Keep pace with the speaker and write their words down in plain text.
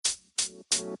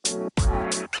Look,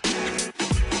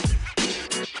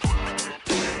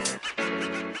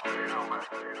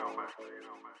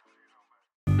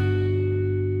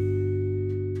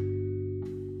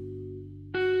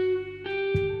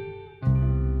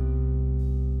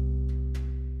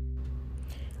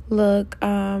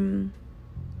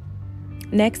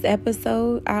 next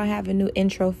episode, I'll have a new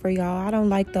intro for y'all. I don't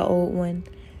like the old one.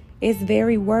 It's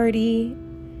very wordy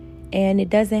and it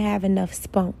doesn't have enough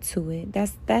spunk to it.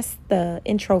 That's the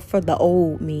intro for the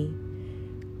old me.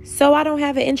 So I don't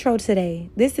have an intro today.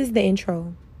 This is the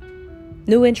intro.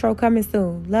 New intro coming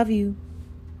soon. Love you.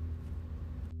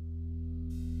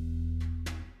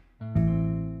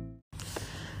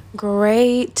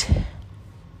 Great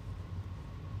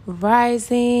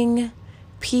rising,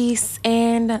 peace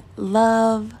and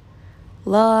love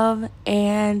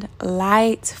and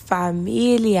light,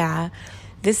 familia.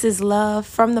 This is Love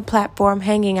from the platform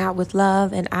Hanging Out with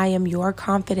Love, and I am your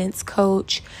confidence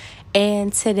coach.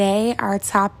 And today our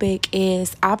topic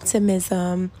is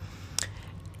optimism.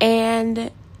 And,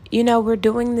 we're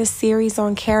doing this series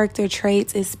on character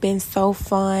traits. It's been so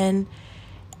fun.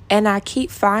 And I keep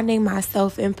finding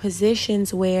myself in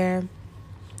positions where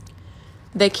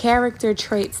the character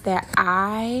traits that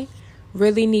I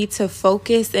really need to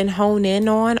focus and hone in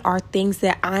on are things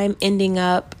that I'm ending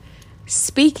up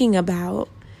speaking about,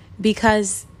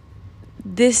 because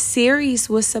this series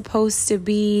was supposed to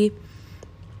be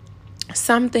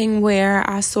something where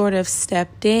I sort of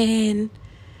stepped in,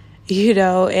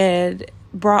 and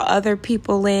brought other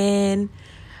people in.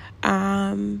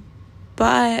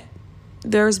 But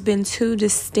there's been two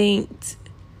distinct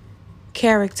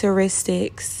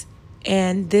characteristics,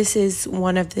 and this is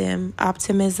one of them,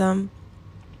 optimism.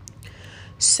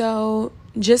 So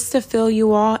just to fill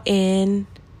you all in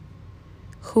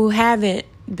who haven't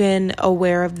been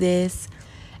aware of this,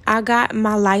 I got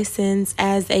my license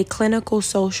as a clinical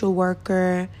social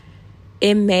worker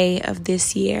in May of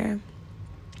this year.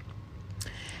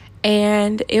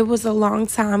 And it was a long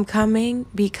time coming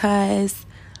because,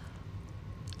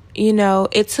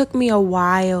 it took me a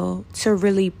while to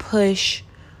really push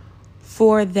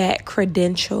for that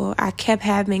credential. I kept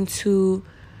having to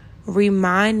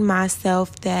remind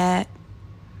myself that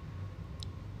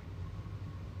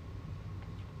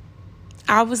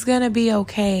I was going to be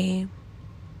okay,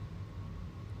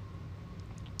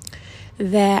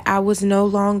 that I was no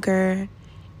longer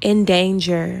in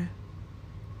danger.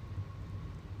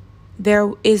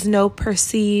 There is no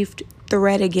perceived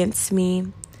threat against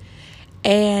me.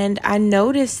 And I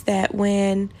noticed that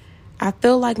when I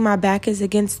feel like my back is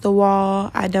against the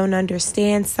wall, I don't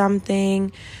understand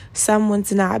something,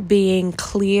 someone's not being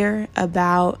clear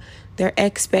about their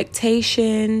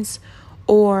expectations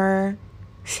or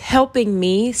helping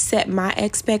me set my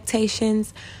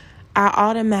expectations, I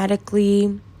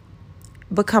automatically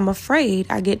become afraid.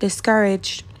 I get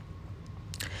discouraged.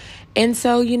 And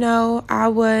so, I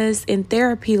was in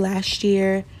therapy last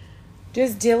year,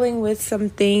 just dealing with some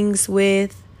things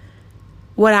with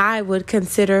what I would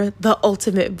consider the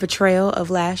ultimate betrayal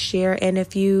of last year. And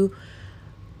if you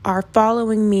are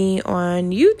following me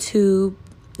on YouTube,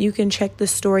 you can check the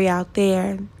story out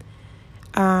there.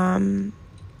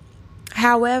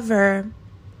 However,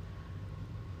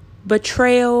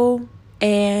 betrayal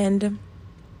and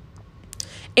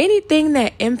anything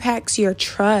that impacts your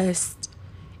trust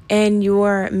and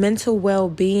your mental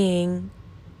well-being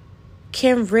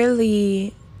can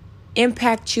really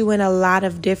impact you in a lot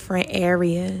of different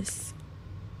areas.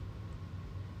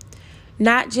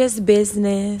 Not just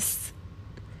business,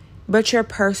 but your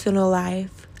personal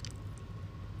life.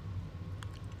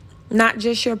 Not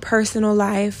just your personal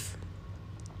life,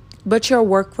 but your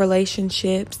work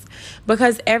relationships,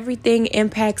 because everything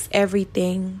impacts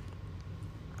everything.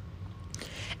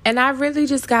 And I really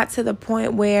just got to the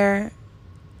point where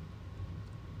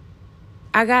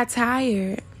I got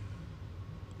tired.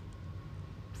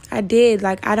 I did.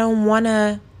 I don't want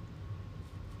to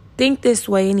think this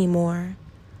way anymore.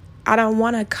 I don't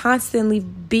want to constantly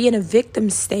be in a victim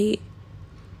state.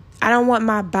 I don't want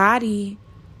my body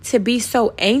to be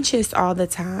so anxious all the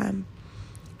time.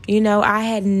 I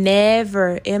had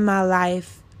never in my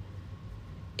life,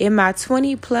 in my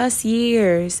 20 plus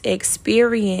years,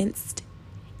 experienced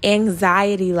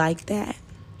anxiety like that.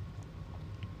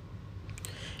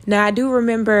 Now, I do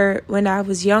remember when I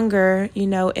was younger,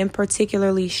 in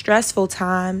particularly stressful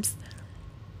times,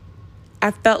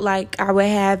 I felt like I would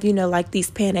have,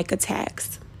 these panic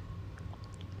attacks.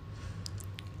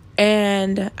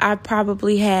 And I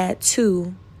probably had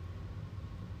 2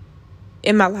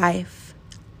 in my life.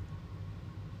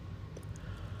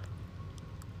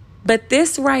 But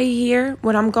this right here,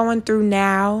 what I'm going through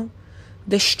now,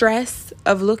 the stress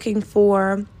of looking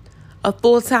for a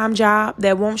full-time job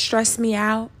that won't stress me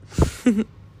out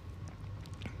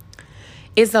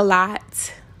is a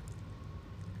lot.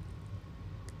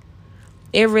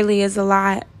 It really is a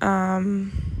lot.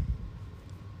 And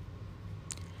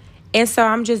so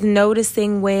I'm just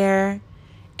noticing where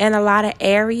in a lot of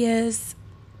areas,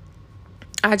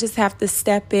 I just have to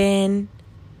step in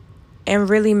and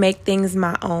really make things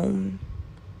my own.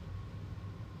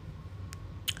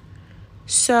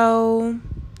 So,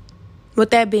 with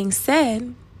that being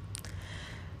said,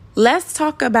 let's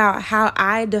talk about how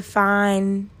I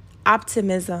define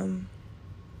optimism.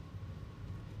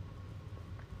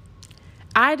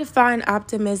 I define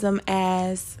optimism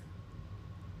as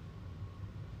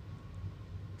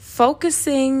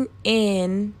focusing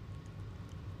in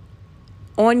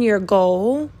on your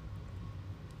goal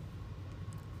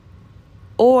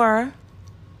or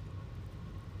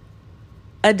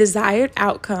a desired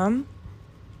outcome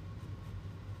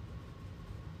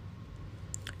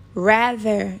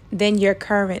rather than your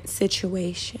current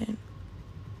situation.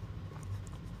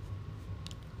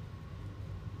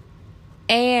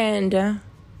 And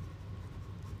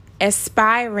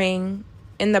aspiring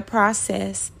in the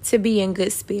process to be in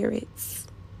good spirits.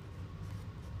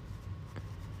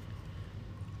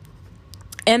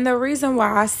 And the reason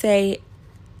why I say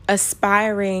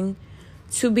aspiring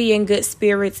to be in good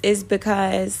spirits is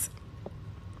because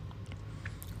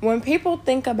when people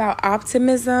think about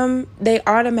optimism, they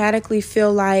automatically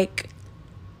feel like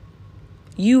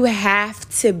you have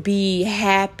to be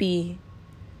happy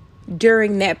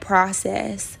during that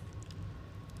process.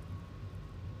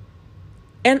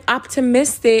 And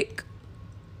optimistic,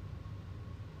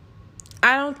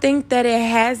 I don't think that it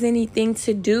has anything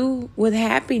to do with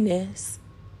happiness.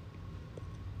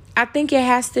 I think it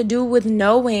has to do with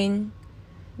knowing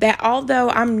that although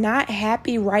I'm not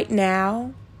happy right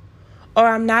now, or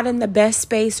I'm not in the best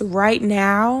space right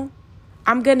now,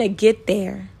 I'm going to get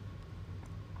there.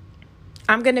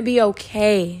 I'm going to be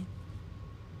okay.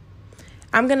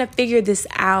 I'm going to figure this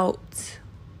out.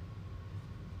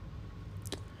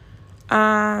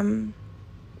 And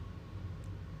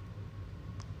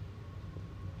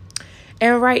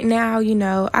right now,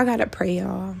 I got to pray,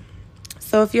 y'all.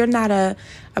 So if you're not a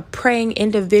praying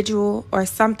individual or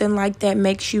something like that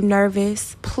makes you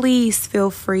nervous, please feel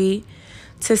free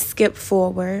to skip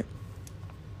forward.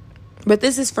 But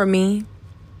this is for me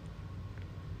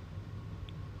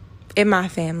and my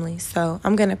family. So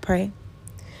I'm going to pray.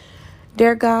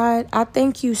 Dear God, I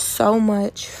thank you so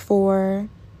much for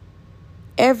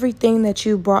everything that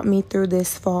you brought me through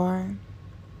this far.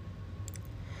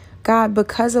 God,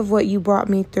 because of what you brought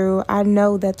me through, I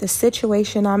know that the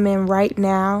situation I'm in right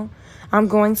now, I'm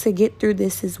going to get through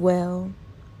this as well.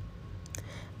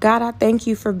 God, I thank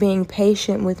you for being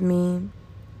patient with me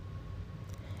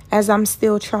as I'm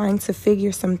still trying to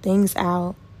figure some things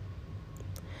out.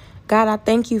 God, I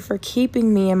thank you for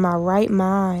keeping me in my right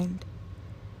mind,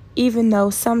 even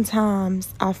though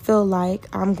sometimes I feel like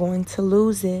I'm going to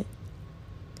lose it.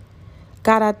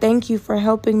 God, I thank you for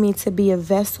helping me to be a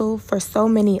vessel for so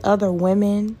many other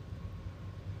women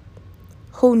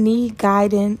who need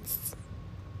guidance,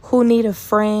 who need a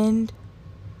friend,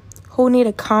 who need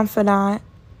a confidant,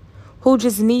 who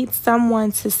just need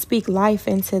someone to speak life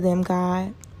into them,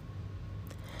 God.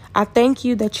 I thank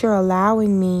you that you're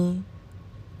allowing me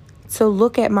to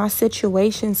look at my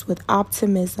situations with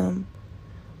optimism,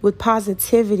 with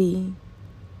positivity,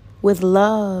 with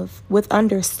love, with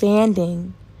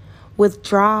understanding, with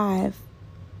drive,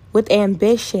 with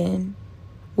ambition,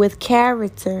 with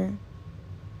character,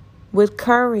 with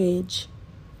courage,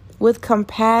 with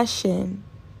compassion,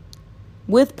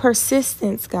 with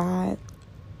persistence, God,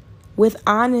 with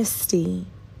honesty,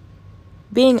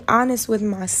 being honest with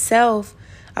myself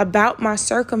about my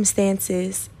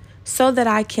circumstances so that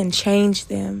I can change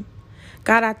them.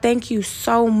 God, I thank you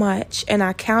so much, and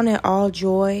I count it all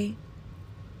joy.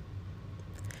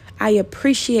 I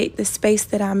appreciate the space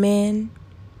that I'm in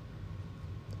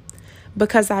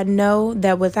because I know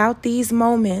that without these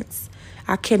moments,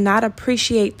 I cannot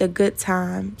appreciate the good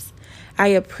times. I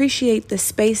appreciate the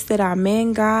space that I'm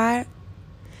in, God,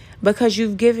 because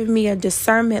you've given me a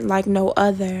discernment like no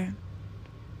other.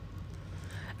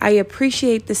 I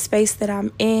appreciate the space that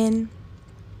I'm in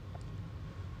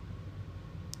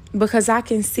because I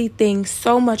can see things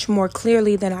so much more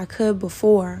clearly than I could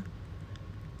before.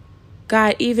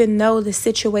 God, even though the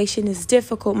situation is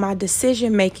difficult, my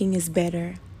decision making is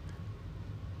better.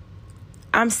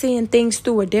 I'm seeing things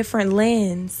through a different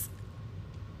lens.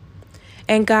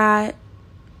 And God,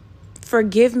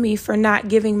 forgive me for not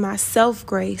giving myself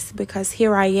grace, because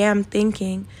here I am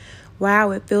thinking,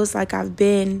 wow, it feels like I've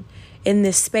been in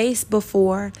this space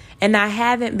before, and I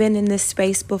haven't been in this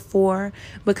space before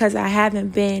because I haven't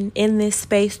been in this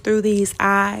space through these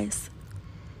eyes.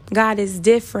 God is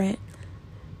different.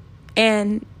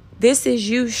 And this is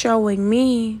you showing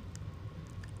me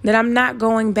that I'm not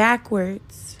going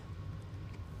backwards.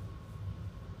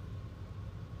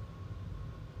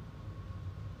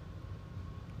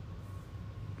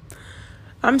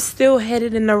 I'm still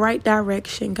headed in the right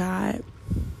direction, God.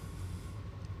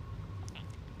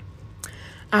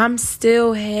 I'm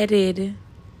still headed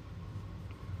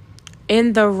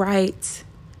in the right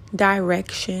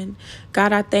direction.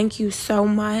 God, I thank you so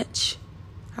much.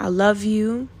 I love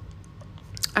you.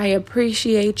 I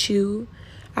appreciate you.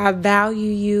 I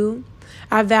value you.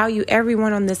 I value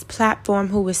everyone on this platform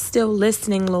who is still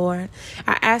listening, Lord.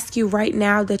 I ask you right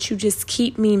now that you just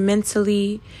keep me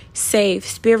mentally safe,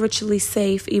 spiritually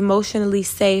safe, emotionally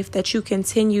safe, that you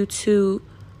continue to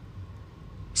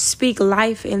speak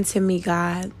life into me,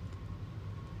 God.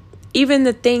 Even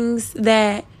the things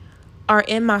that are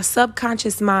in my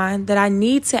subconscious mind that I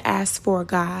need to ask for,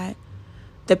 God.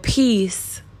 The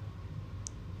peace,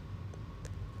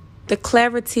 the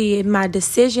clarity in my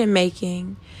decision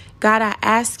making. God, I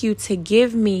ask you to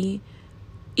give me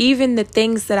even the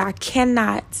things that I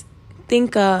cannot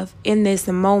think of in this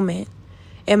moment,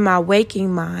 in my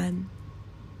waking mind.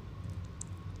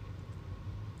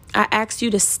 I ask you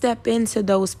to step into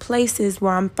those places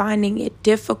where I'm finding it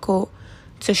difficult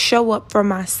to show up for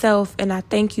myself. And I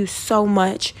thank you so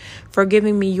much for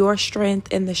giving me your strength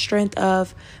and the strength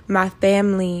of my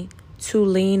family to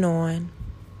lean on.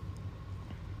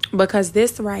 Because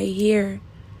this right here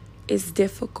is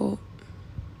difficult.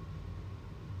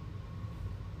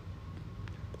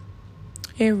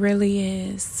 It really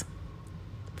is.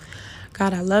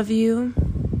 God, I love you.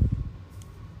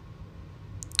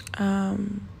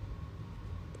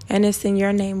 And it's in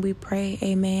your name we pray.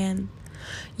 Amen.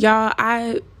 Y'all,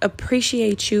 I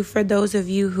appreciate you for those of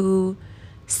you who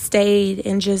stayed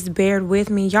and just bared with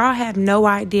me. Y'all have no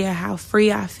idea how free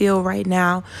I feel right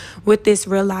now with this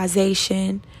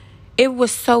realization. It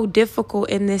was so difficult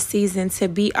in this season to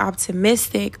be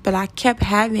optimistic, but I kept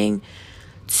having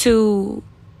to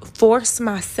force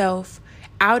myself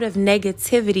out of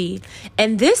negativity.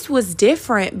 And this was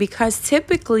different because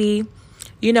typically,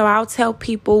 I'll tell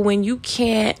people when you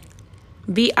can't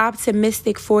be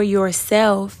optimistic for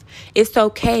yourself, it's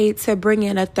okay to bring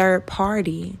in a third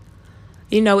party.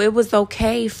 It was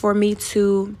okay for me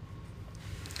to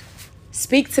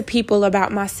speak to people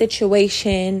about my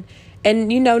situation and,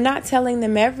 not telling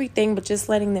them everything, but just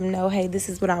letting them know, hey, this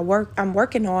is what I'm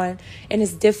working on, and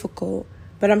it's difficult,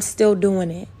 but I'm still doing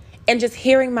it. And just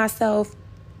hearing myself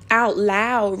out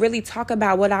loud really talk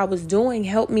about what I was doing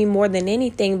helped me more than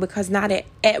anything, because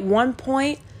at one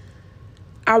point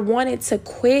I wanted to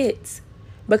quit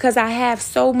because I have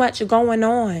so much going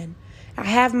on. I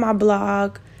have my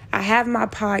blog, I have my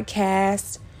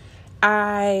podcast,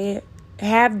 I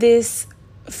have this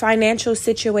financial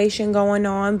situation going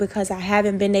on because I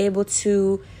haven't been able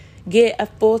to get a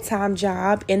full-time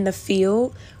job in the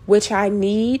field, which I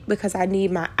need because I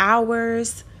need my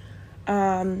hours.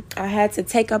 I had to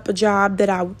take up a job that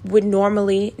I would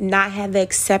normally not have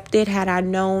accepted had I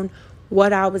known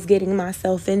what I was getting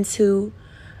myself into.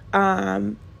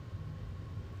 And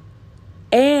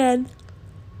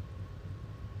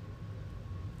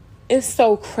it's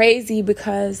so crazy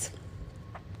because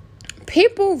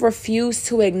people refuse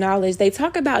to acknowledge. They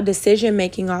talk about decision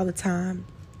making all the time.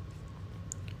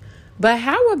 But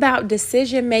how about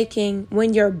decision making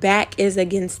when your back is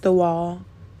against the wall?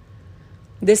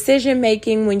 Decision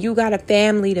making when you got a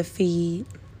family to feed.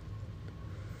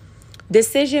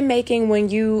 Decision making when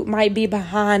you might be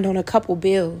behind on a couple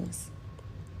bills.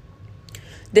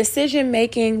 Decision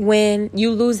making when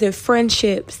you losing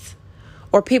friendships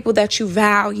or people that you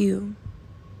value.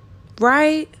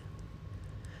 Right?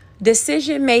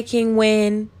 Decision making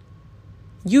when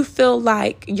you feel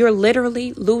like you're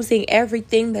literally losing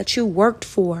everything that you worked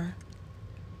for.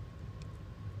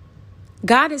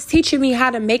 God is teaching me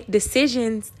how to make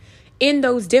decisions in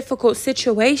those difficult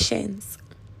situations.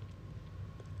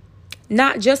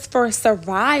 Not just for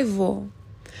survival,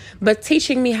 but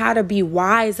teaching me how to be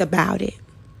wise about it.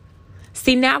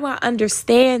 See, now I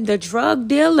understand the drug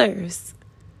dealers,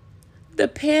 the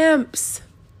pimps.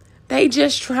 They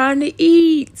just trying to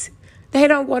eat. They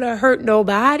don't want to hurt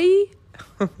nobody.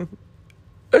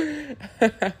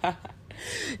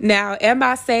 Now, am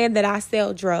I saying that I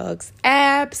sell drugs?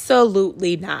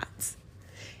 Absolutely not.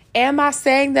 Am I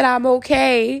saying that I'm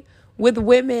okay with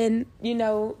women,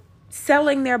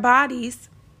 selling their bodies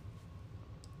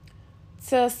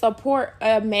to support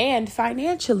a man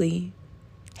financially?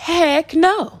 Heck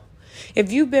no.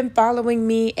 If you've been following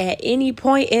me at any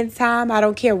point in time, I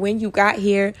don't care when you got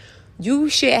here, you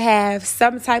should have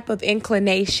some type of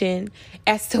inclination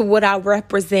as to what I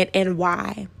represent and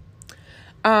why.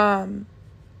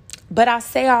 But I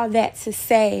say all that to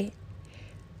say,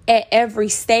 at every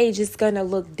stage, it's going to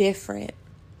look different.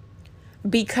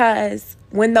 Because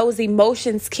when those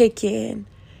emotions kick in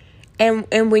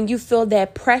and when you feel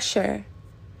that pressure,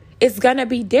 it's going to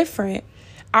be different.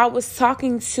 I was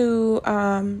talking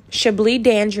to Chablis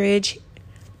Dandridge,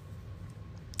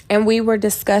 and we were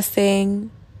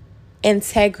discussing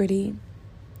integrity.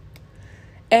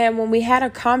 And when we had a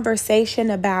conversation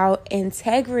about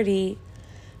integrity,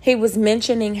 he was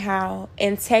mentioning how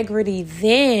integrity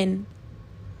then,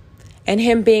 and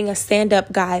him being a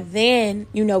stand-up guy then,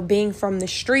 being from the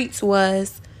streets,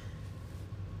 was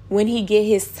when he get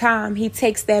his time, he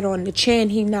takes that on the chin.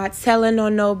 He not telling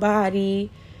on nobody.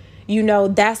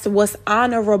 That's what's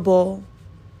honorable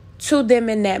to them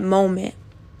in that moment.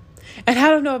 And I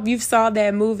don't know if you saw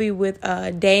that movie with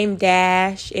Dame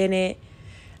Dash in it,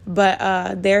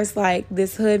 but there's like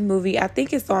this hood movie. I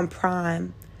think it's on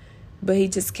Prime. But he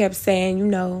just kept saying,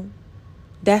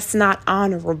 that's not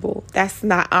honorable. That's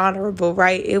not honorable,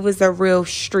 right? It was a real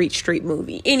street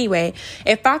movie. Anyway,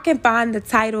 if I can find the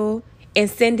title and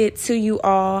send it to you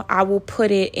all, I will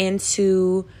put it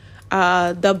into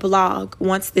the blog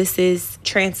once this is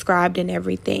transcribed and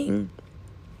everything.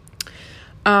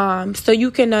 So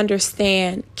you can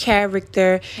understand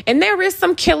character. And there is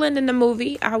some killing in the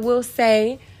movie, I will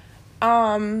say.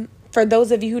 For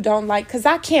those of you who don't like, because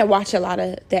I can't watch a lot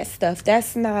of that stuff.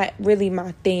 That's not really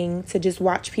my thing, to just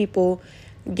watch people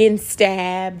getting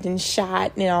stabbed and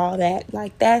shot and all that.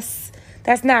 Like, that's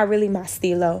not really my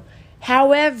stilo.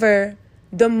 However,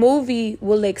 the movie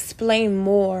will explain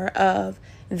more of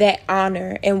that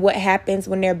honor and what happens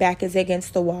when their back is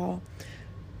against the wall.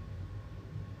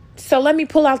 So let me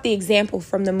pull out the example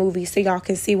from the movie so y'all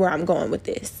can see where I'm going with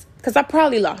this, because I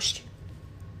probably lost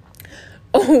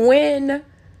you. When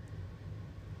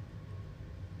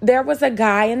there was a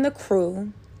guy in the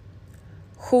crew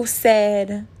who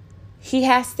said he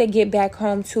has to get back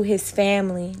home to his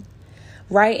family,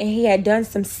 right? And he had done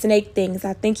some snake things.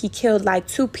 I think he killed like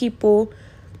 2 people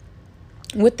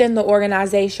within the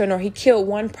organization, or he killed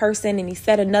one person and he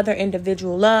set another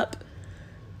individual up,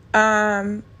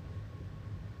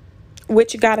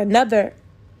 which got another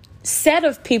set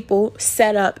of people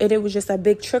set up, and it was just a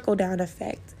big trickle-down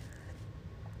effect.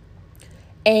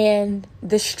 And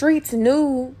the streets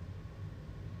knew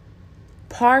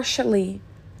partially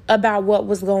about what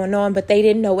was going on, but they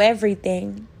didn't know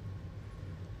everything.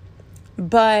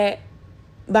 But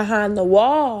behind the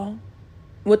wall,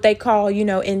 what they call,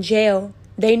 in jail,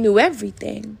 they knew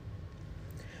everything.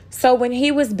 So when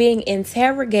he was being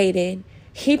interrogated,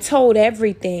 he told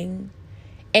everything.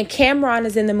 And Cameron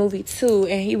is in the movie too,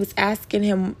 and he was asking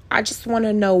him, I just want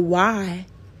to know why.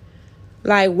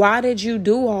 Like, why did you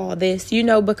do all this?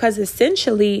 Because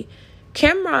essentially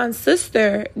Cameron's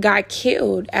sister got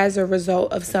killed as a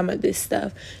result of some of this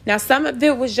stuff. Now, some of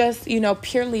it was just,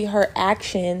 purely her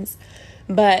actions.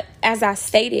 But as I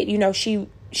stated,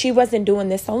 she wasn't doing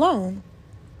this alone.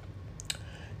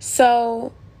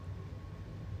 So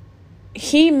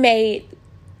he made,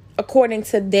 according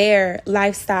to their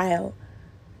lifestyle,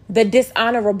 the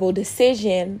dishonorable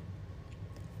decision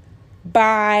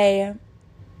by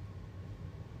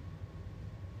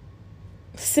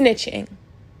snitching.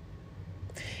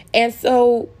 And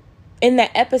so in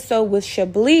that episode with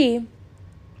Chablis,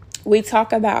 we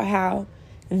talk about how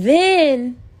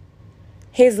then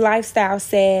his lifestyle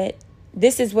said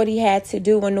this is what he had to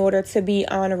do in order to be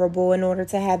honorable, in order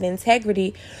to have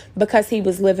integrity, because he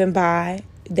was living by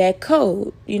that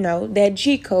code, that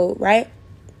G code, right?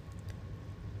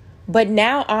 But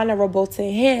now honorable to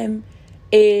him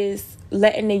is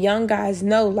letting the young guys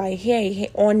know, like,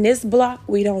 hey, on this block,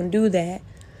 we don't do that.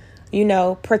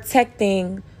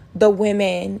 Protecting the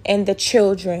women and the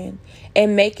children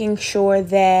and making sure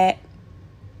that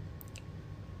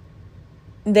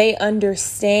they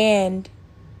understand.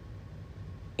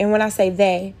 And when I say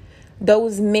they,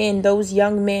 those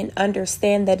young men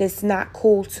understand that it's not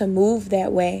cool to move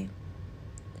that way.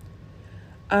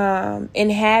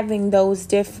 And having those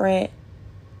different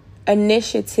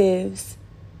initiatives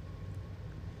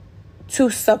to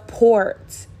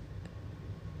support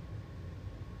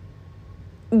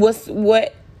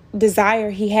what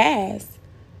desire he has,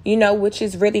 which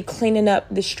is really cleaning up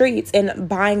the streets and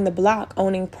buying the block,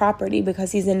 owning property,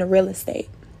 because he's into real estate.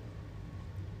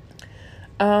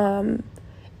 And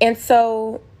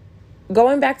so,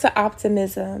 going back to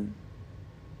optimism,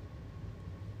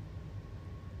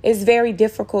 It's very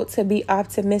difficult to be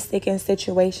optimistic in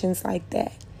situations like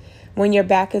that, when your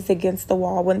back is against the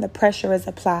wall, when the pressure is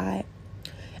applied.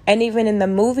 And even in the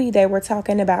movie, they were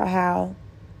talking about how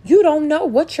you don't know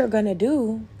what you're going to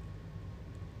do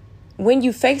when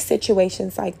you face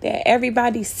situations like that.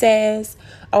 Everybody says,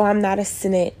 oh, I'm not a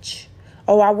snitch.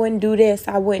 Oh, I wouldn't do this,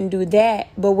 I wouldn't do that.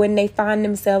 But when they find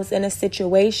themselves in a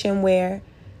situation where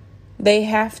they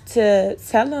have to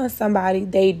tell on somebody,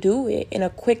 they do it in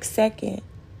a quick second.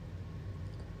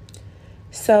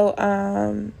 So,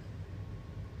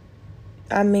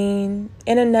 I mean,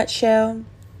 in a nutshell,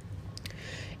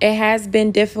 it has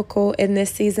been difficult in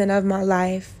this season of my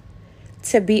life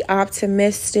to be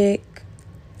optimistic.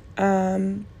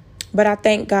 But I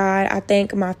thank God. I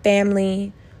thank my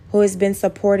family who has been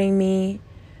supporting me.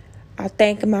 I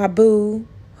thank my boo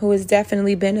who has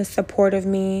definitely been a support of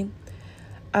me.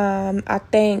 I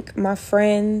thank my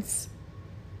friends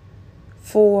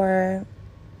for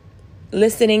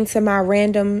listening to my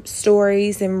random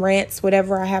stories and rants,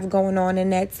 whatever I have going on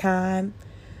in that time,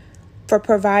 for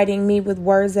providing me with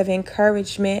words of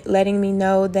encouragement, letting me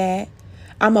know that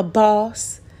I'm a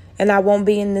boss and I won't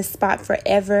be in this spot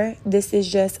forever. This is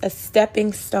just a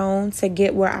stepping stone to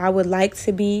get where I would like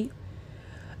to be.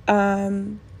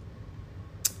 I'm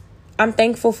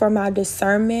thankful for my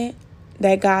discernment,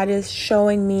 that God is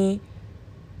showing me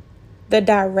the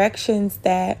directions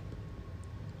that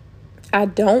I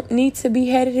don't need to be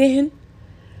headed in,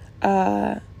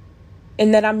 and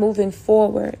that I'm moving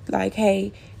forward. Like,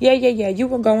 hey, yeah, you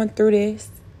were going through this.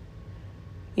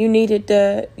 You needed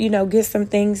to, get some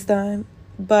things done,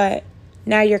 but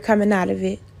now you're coming out of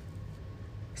it.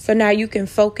 So now you can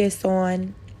focus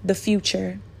on the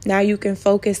future. Now you can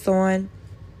focus on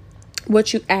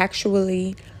what you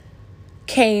actually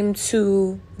came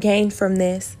to gain from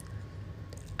this.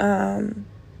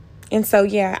 And so,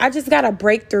 yeah, I just got a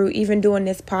breakthrough even doing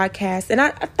this podcast. And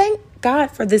I thank God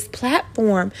for this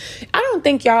platform. I don't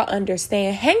think y'all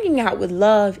understand. Hanging out with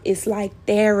love is like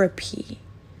therapy.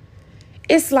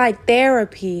 It's like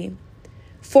therapy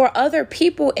for other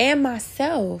people and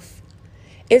myself.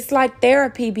 It's like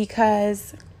therapy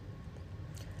because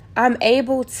I'm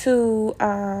able to,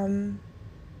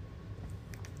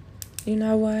 you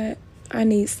know what? I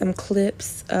need some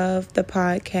clips of the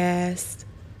podcast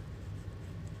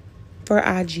for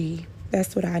IG.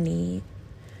 That's what I need.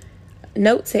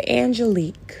 Note to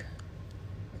Angelique.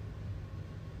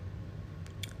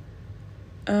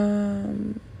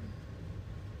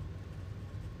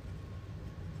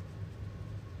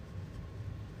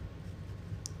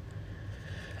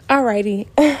 Alrighty.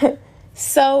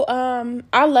 So,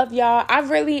 I love y'all. I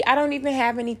don't even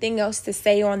have anything else to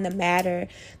say on the matter.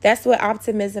 That's what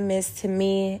optimism is to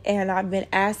me. And I've been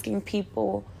asking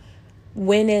people,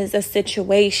 when is a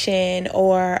situation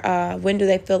or when do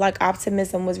they feel like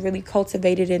optimism was really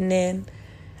cultivated in them?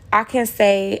 I can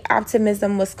say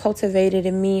optimism was cultivated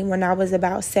in me when I was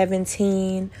about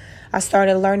 17. I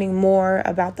started learning more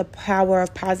about the power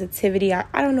of positivity. I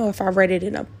don't know if I read it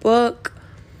in a book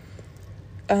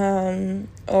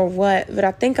or what, but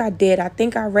I think I did. I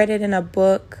think I read it in a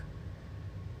book,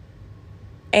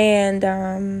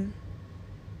 and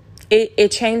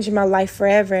it changed my life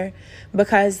forever,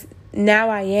 because now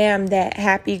I am that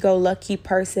happy-go-lucky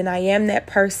person. I am that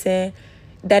person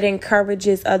that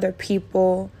encourages other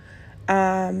people.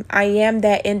 I am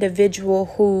that individual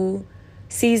who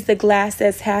sees the glass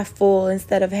as half full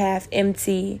instead of half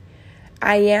empty.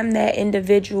 I am that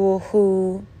individual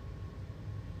who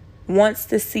wants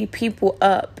to see people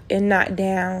up and not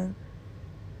down,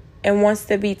 and wants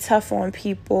to be tough on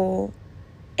people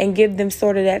and give them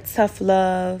sort of that tough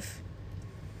love.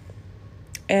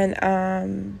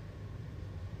 And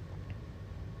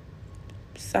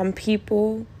some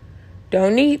people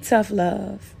don't need tough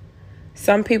love.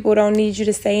 Some people don't need you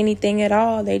to say anything at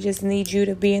all. They just need you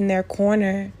to be in their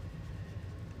corner.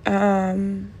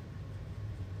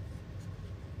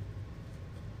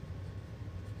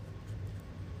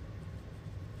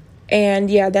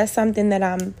 And yeah, that's something that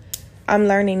I'm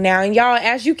learning now. And y'all,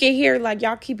 as you can hear, like,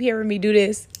 y'all keep hearing me do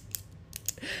this.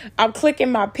 I'm clicking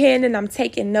my pen and I'm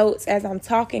taking notes as I'm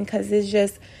talking, because it's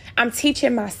just, I'm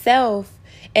teaching myself.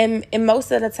 And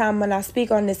most of the time when I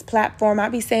speak on this platform, I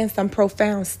be saying some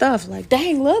profound stuff like,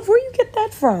 dang, love, where you get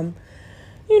that from?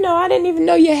 I didn't even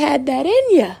know you had that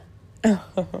in you.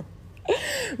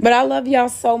 But I love y'all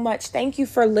so much. Thank you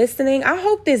for listening. I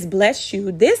hope this blessed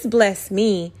you. This blessed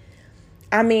me.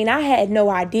 I mean, I had no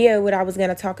idea what I was going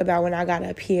to talk about when I got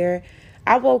up here.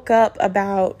 I woke up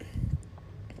about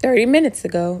 30 minutes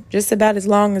ago, just about as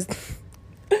long as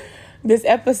this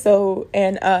episode.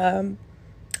 And I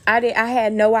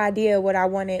had no idea what I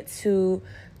wanted to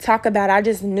talk about, I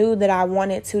just knew that I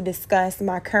wanted to discuss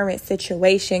my current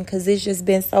situation because it's just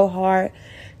been so hard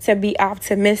to be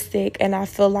optimistic. And I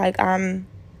feel like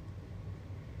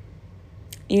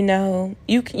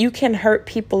you can hurt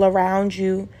people around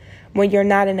you when you're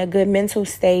not in a good mental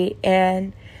state.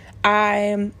 And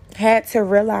I had to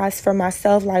realize for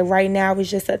myself, like right now is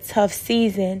just a tough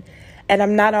season. And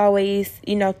I'm not always,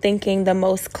 thinking the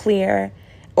most clear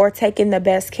or taking the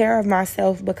best care of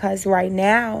myself because right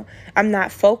now I'm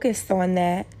not focused on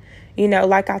that.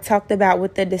 Like I talked about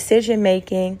with the decision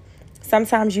making,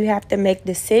 sometimes you have to make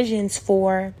decisions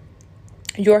for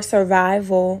your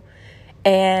survival.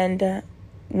 And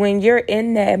when you're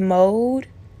in that mode,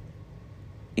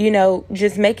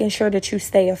 just making sure that you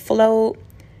stay afloat,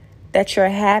 that you're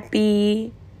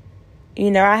happy.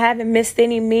 I haven't missed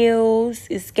any meals.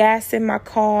 It's gas in my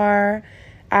car.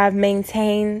 I've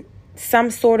maintained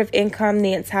some sort of income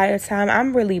the entire time.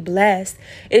 I'm really blessed.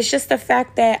 It's just the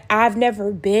fact that I've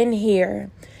never been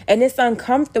here and it's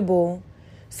uncomfortable.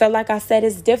 So like I said,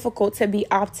 it's difficult to be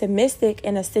optimistic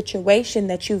in a situation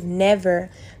that you've never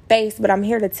faced. But I'm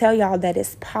here to tell y'all that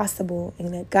it's possible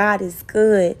and that God is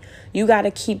good. You got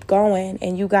to keep going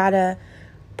and you got to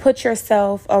put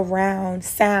yourself around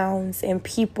sounds and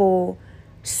people,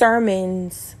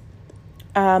 sermons,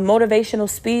 motivational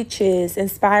speeches,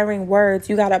 inspiring words.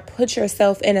 You got to put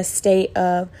yourself in a state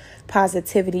of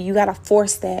positivity. You got to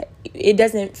force that. It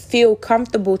doesn't feel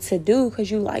comfortable to do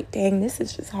because you like, dang, this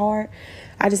is just hard.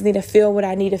 I just need to feel what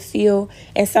I need to feel.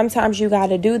 And sometimes you got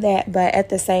to do that. But at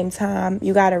the same time,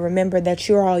 you got to remember that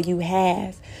you're all you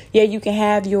have. Yeah, you can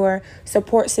have your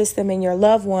support system and your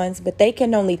loved ones, but they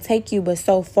can only take you but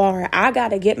so far. I got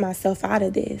to get myself out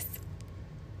of this.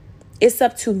 It's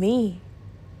up to me.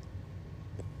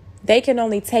 They can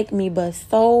only take me but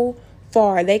so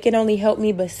far. They can only help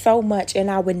me but so much. And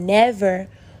I would never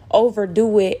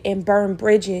overdo it and burn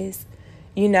bridges,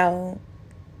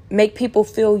 make people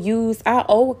feel used. I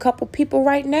owe a couple people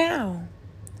right now.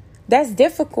 That's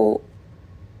difficult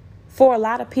for a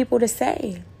lot of people to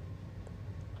say.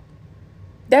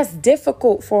 That's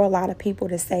difficult for a lot of people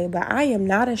to say, but I am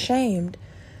not ashamed.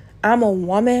 I'm a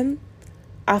woman.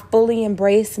 I fully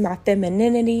embrace my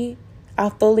femininity. I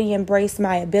fully embrace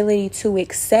my ability to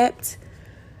accept.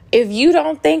 If you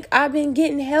don't think I've been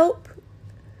getting help,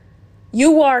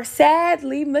 you are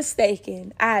sadly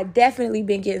mistaken. I definitely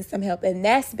been getting some help, and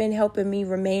that's been helping me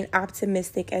remain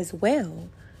optimistic as well.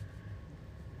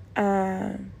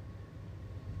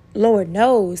 Lord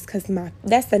knows, because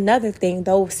that's another thing.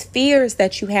 Those fears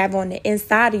that you have on the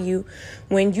inside of you,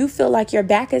 when you feel like your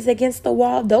back is against the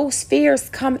wall, those fears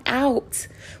come out.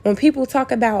 When people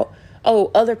talk about,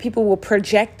 other people will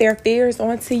project their fears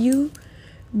onto you.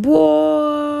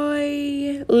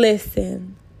 Boy,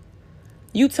 listen.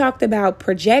 You talked about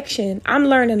projection. I'm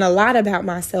learning a lot about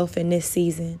myself in this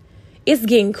season. It's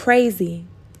getting crazy.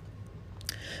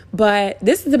 But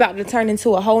this is about to turn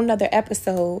into a whole nother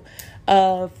episode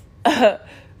of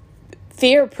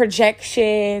fear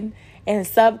projection and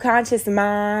subconscious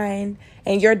mind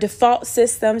and your default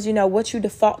systems, what you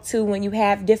default to when you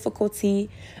have difficulty.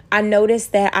 I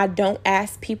noticed that I don't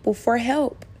ask people for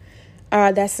help.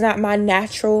 That's not my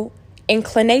natural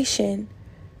inclination.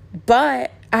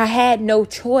 But I had no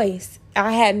choice.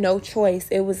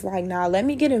 It was like, nah, let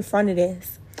me get in front of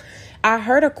this. I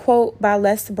heard a quote by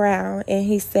Les Brown, and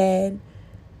he said,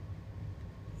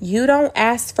 you don't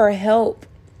ask for help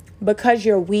because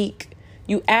you're weak.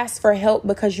 You ask for help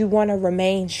because you want to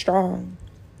remain strong.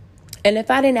 And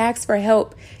if I didn't ask for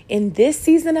help in this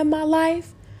season of my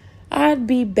life, I'd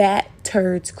be bat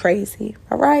turds crazy.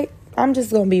 All right? I'm just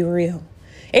going to be real.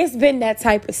 It's been that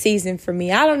type of season for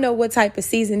me. I don't know what type of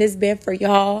season it's been for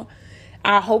y'all.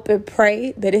 I hope and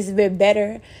pray that it's been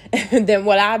better than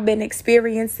what I've been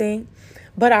experiencing.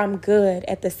 But I'm good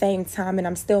at the same time, and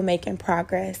I'm still making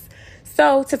progress.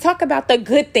 So to talk about the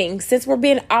good things, since we're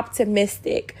being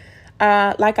optimistic,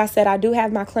 like I said, I do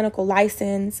have my clinical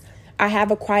license. I have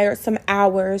acquired some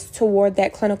hours toward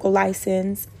that clinical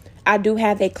license. I do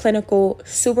have a clinical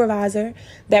supervisor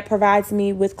that provides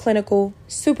me with clinical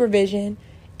supervision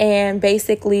and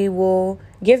basically will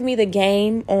give me the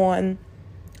game on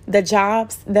the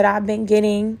jobs that I've been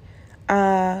getting,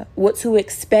 what to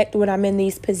expect when I'm in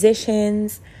these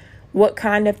positions, what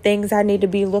kind of things I need to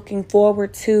be looking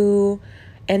forward to,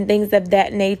 and things of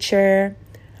that nature.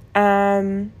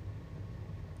 I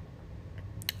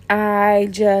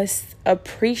just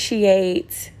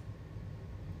appreciate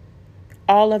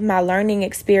all of my learning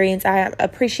experience. I am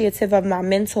appreciative of my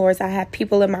mentors. I have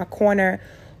people in my corner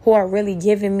who are really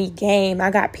giving me game.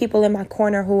 I got people in my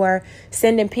corner who are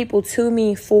sending people to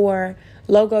me for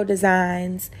logo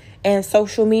designs and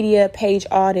social media page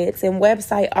audits and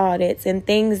website audits and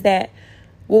things that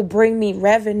will bring me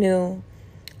revenue.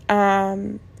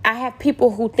 I have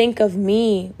people who think of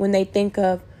me when they think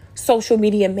of social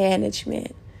media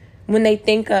management, when they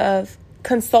think of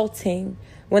consulting,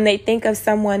 when they think of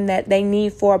someone that they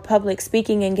need for a public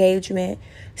speaking engagement.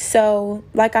 So,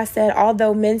 like I said,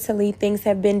 although mentally things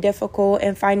have been difficult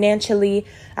and financially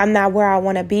I'm not where I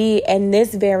want to be in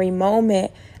this very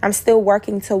moment, I'm still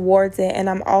working towards it. And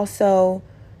I'm also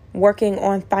working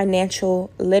on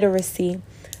financial literacy,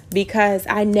 because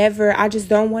I just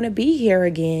don't want to be here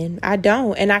again. I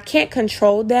don't. And I can't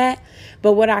control that.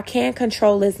 But what I can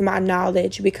control is my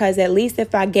knowledge, because at least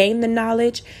if I gain the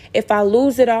knowledge, if I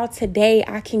lose it all today,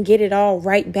 I can get it all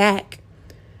right back.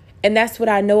 And that's what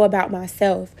I know about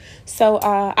myself. So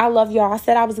I love y'all. I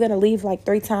said I was going to leave like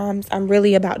 3 times. I'm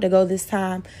really about to go this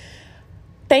time.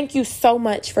 Thank you so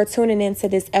much for tuning into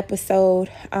this episode.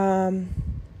 I'm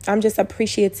just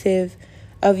appreciative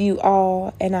of you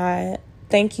all. And I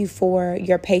thank you for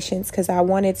your patience, because I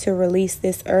wanted to release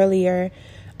this earlier.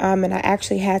 And I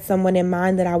actually had someone in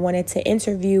mind that I wanted to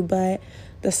interview, but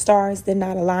the stars did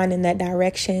not align in that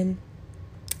direction.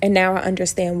 And now I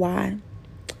understand why.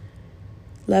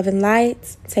 Love and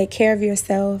light. Take care of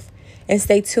yourself. And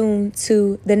stay tuned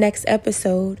to the next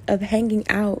episode of Hanging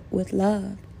Out with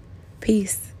Love.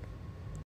 Peace.